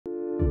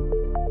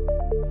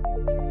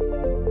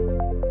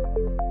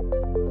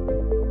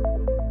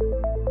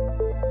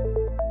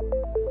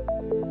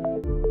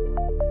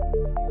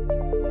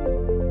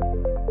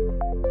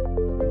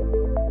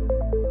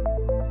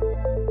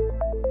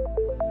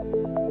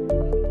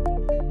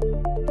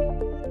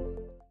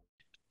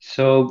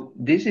So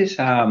this is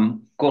a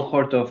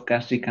cohort of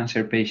gastric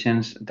cancer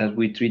patients that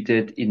we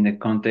treated in the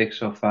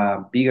context of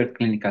a bigger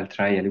clinical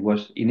trial. It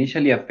was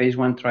initially a phase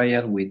 1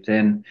 trial with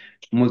then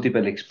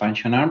multiple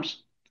expansion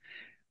arms.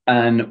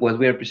 And what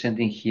we are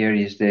presenting here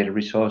is the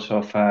results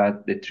of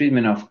the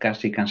treatment of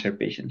gastric cancer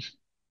patients.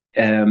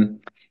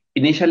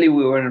 Initially,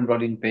 we were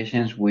enrolling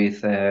patients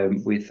with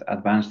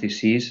advanced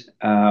disease,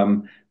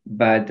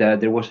 but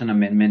there was an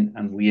amendment,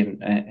 and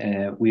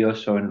we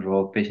also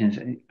enrolled patients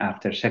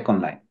after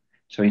second line,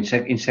 so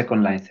in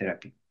second line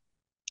therapy.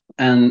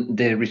 And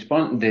the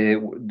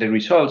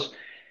results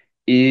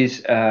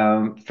is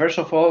first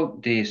of all,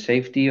 the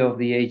safety of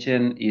the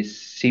agent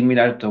is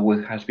similar to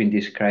what has been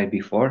described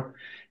before.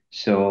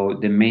 So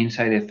the main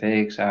side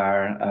effects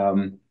are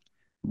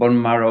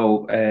bone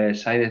marrow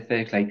side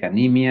effects like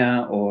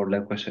anemia or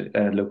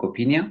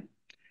leukopenia.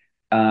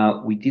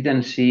 We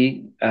didn't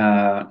see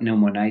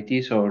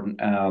pneumonitis or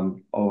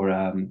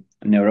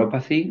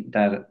neuropathy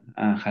that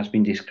has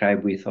been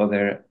described with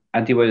other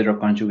antibody-drug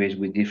conjugates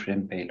with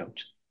different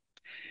payloads.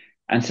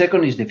 And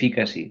second is the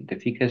efficacy. The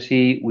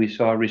efficacy, we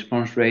saw a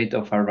response rate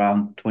of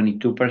around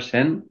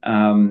 22%.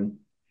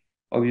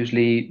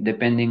 Obviously,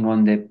 depending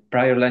on the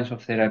prior lines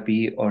of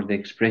therapy or the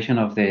expression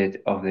of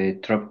the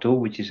TROP2,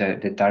 which is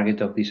the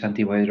target of this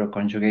antibody-drug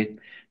conjugate,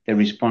 the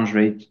response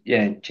rate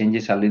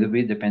changes a little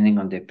bit depending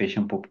on the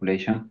patient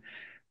population.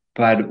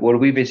 But what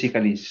we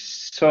basically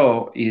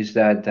saw is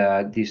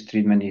that this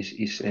treatment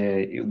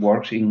it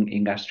works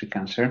in gastric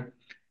cancer,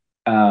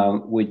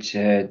 which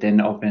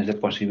then opens the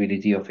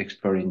possibility of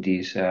exploring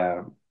this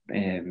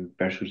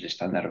versus the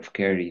standard of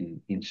care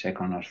in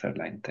second or third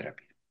line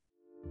therapy.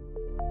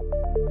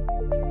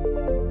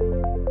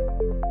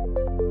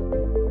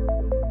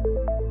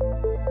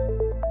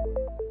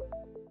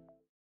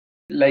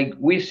 Like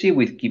we see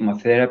with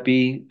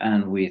chemotherapy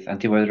and with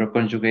antibody-drug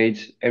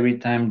conjugates, every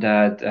time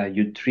that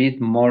you treat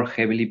more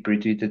heavily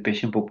pretreated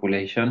patient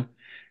population,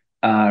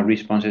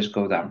 responses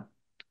go down.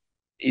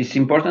 It's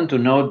important to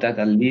note that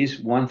at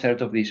least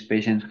 1/3 of these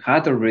patients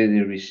had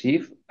already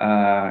received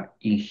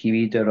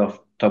inhibitor of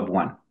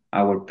TOP1.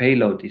 Our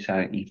payload is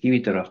an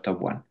inhibitor of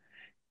TOP1.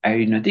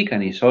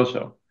 Irinotecan is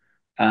also,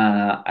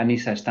 and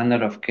it's a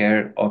standard of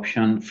care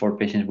option for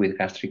patients with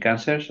gastric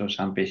cancer. So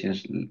some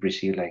patients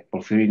receive like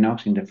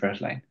FOLFIRINOX in the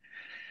first line.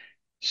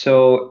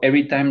 So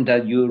every time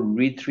that you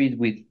retreat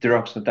with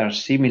drugs that are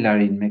similar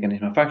in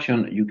mechanism of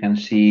action, you can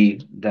see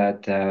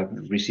that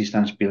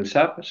resistance builds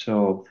up.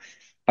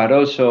 But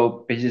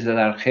also patients that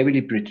are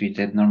heavily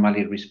pretreated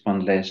normally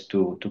respond less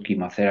to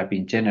chemotherapy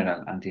in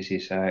general, and this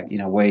is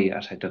in a way a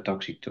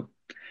cytotoxic too.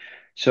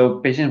 So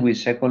patients with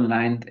second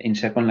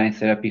line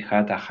therapy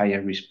had a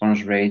higher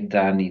response rate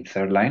than in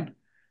third line,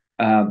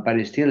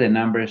 but still the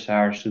numbers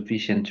are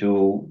sufficient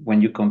to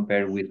when you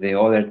compare with the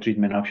other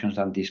treatment options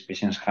that these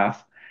patients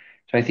have.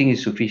 So I think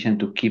it's sufficient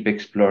to keep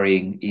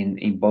exploring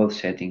in both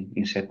settings,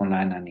 in second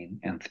line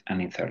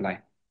and in third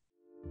line.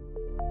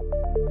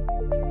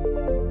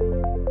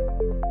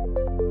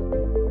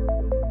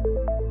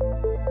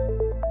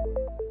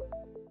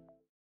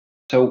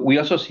 So we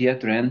also see a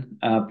trend.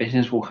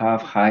 Patients who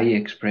have high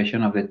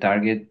expression of the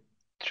target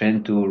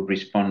tend to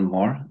respond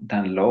more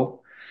than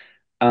low.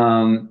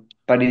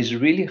 But it's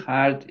really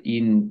hard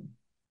in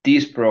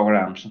these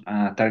programs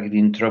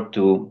targeting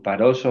TROP2,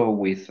 but also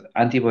with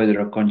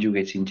antibody-drug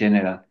conjugates in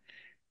general,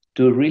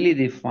 to really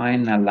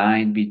define a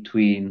line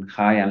between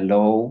high and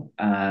low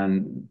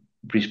and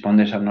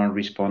responders and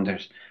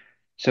non-responders.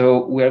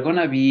 So we are going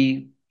to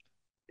be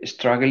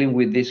struggling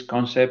with this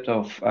concept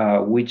of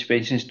which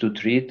patients to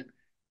treat.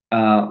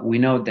 We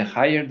know the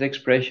higher the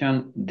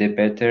expression, the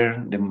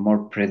better, the more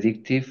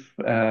predictive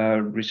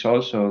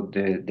results, so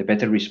the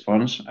better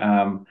response.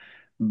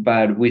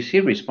 But we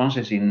see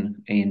responses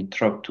in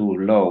TROP2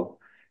 low.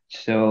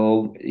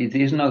 So it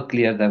is not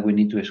clear that we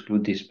need to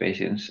exclude these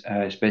patients,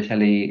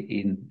 especially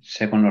in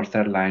second or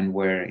third line,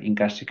 where in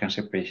gastric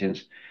cancer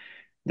patients,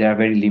 there are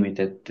very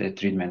limited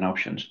treatment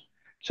options.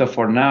 So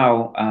for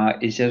now,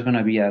 it's just going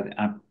to be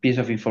a piece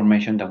of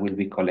information that will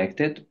be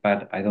collected,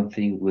 but I don't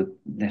think would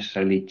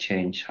necessarily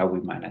change how we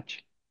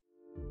manage.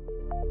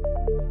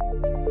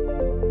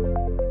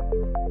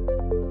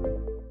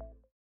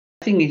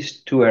 I think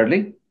it's too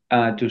early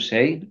to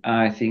say.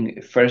 I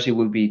think first it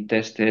will be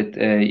tested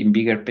in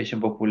bigger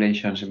patient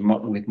populations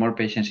with more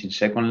patients in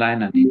second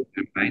line and in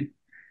third line.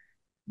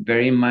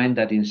 Bear in mind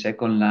that in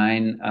second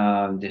line,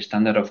 the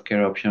standard of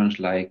care options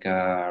like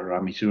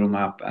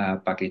ramucirumab,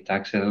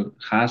 paclitaxel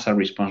has a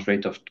response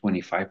rate of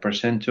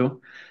 25%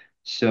 too.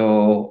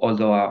 So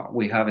although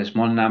we have a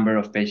small number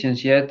of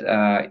patients yet,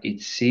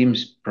 it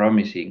seems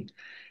promising.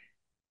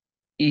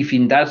 If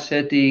in that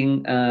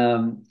setting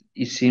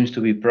it seems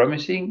to be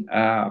promising,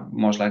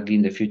 most likely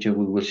in the future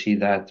we will see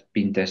that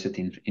being tested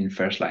in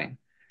first line.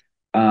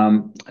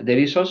 There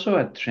is also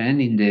a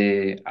trend in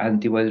the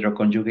antibody-drug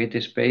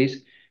conjugate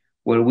space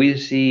where we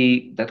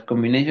see that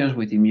combinations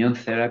with immune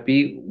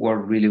therapy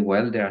work really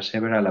well. There are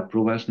several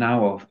approvals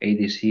now of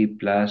ADC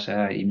plus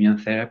immune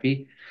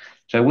therapy.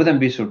 So I wouldn't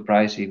be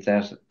surprised if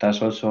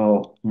that's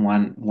also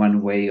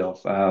one way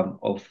of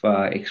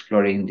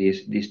exploring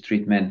this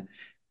treatment,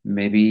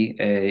 maybe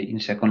in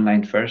second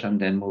line first and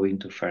then moving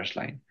to first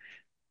line.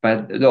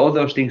 But all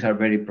those things are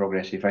very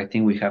progressive. I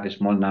think we have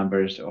small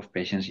numbers of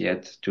patients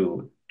yet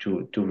to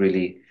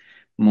really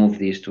move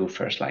this to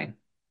first line.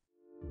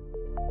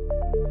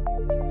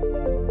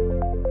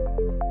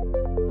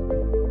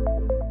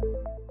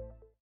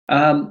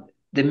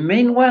 The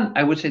main one,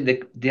 I would say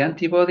the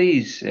antibody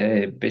is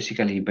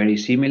basically very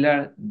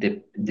similar.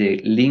 The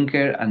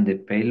linker and the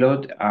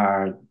payload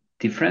are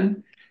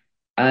different.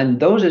 And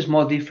those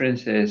small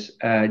differences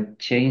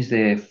change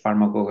the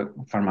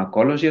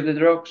pharmacology of the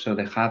drug. So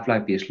the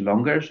half-life is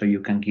longer, so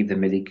you can give the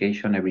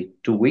medication every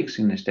 2 weeks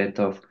instead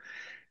of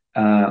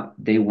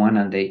day 1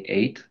 and day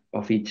 8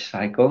 of each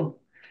cycle.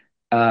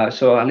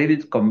 So a little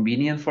bit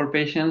convenient for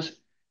patients.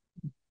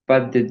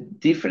 But the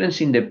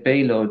difference in the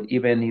payload,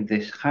 even if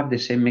they have the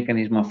same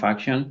mechanism of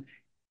action,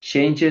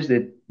 changes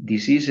the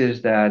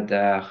diseases that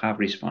have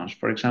response.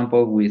 For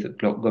example, with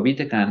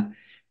govitecan,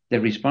 the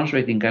response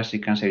rate in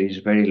gastric cancer is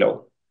very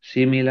low.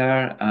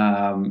 Similar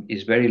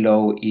is very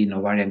low in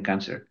ovarian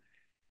cancer.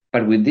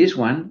 But with this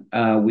one,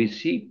 we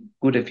see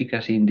good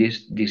efficacy in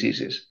these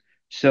diseases.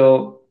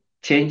 So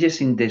changes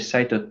in the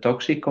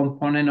cytotoxic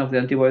component of the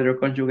antibody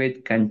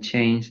conjugate can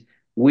change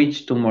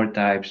which tumor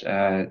types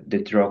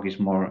the drug is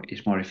more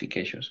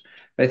efficacious.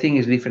 But I think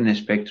it's different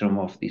spectrum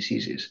of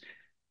diseases.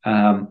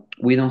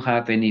 We don't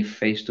have any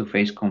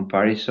face-to-face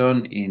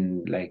comparison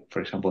in, like, for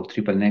example,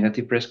 triple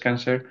negative breast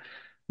cancer,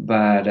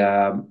 but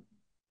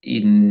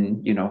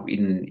in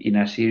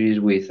a series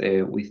with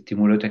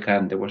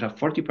Tirumotecan, there was a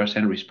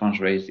 40%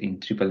 response rate in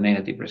triple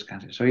negative breast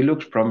cancer. So it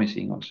looks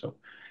promising also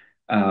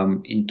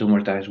in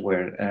tumor types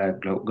where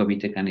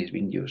govitecan is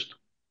being used.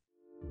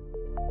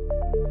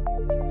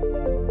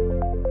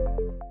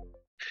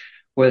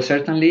 Well,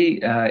 certainly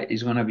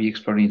it's going to be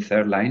exploring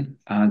third line.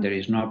 There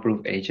is no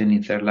approved agent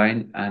in third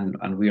line,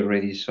 and we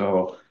already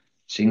saw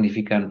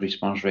significant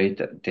response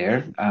rate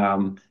there.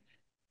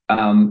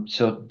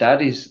 So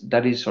that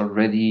is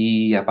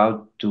already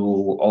about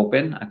to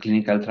open a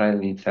clinical trial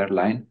in third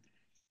line.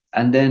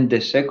 And then the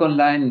second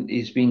line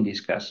is being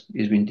discussed.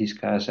 It's been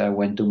discussed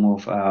when to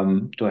move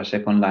to a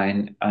second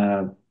line.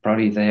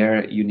 Probably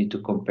there you need to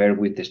compare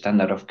with the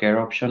standard of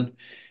care option.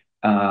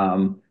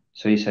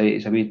 So it's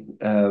a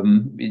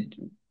bit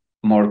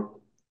more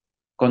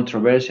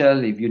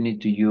controversial if you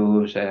need to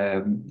use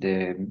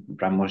the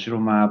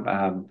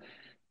ramucirumab,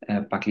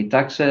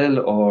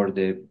 paclitaxel, or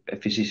the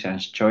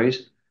physician's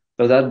choice.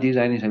 So that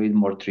design is a bit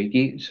more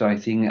tricky. So I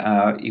think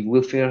it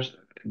will first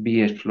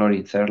be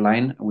exploring third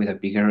line with a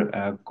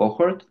bigger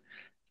cohort,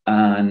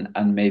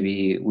 and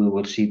maybe we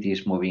will see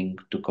this moving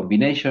to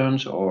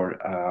combinations or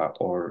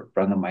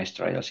randomized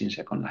trials in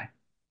second line.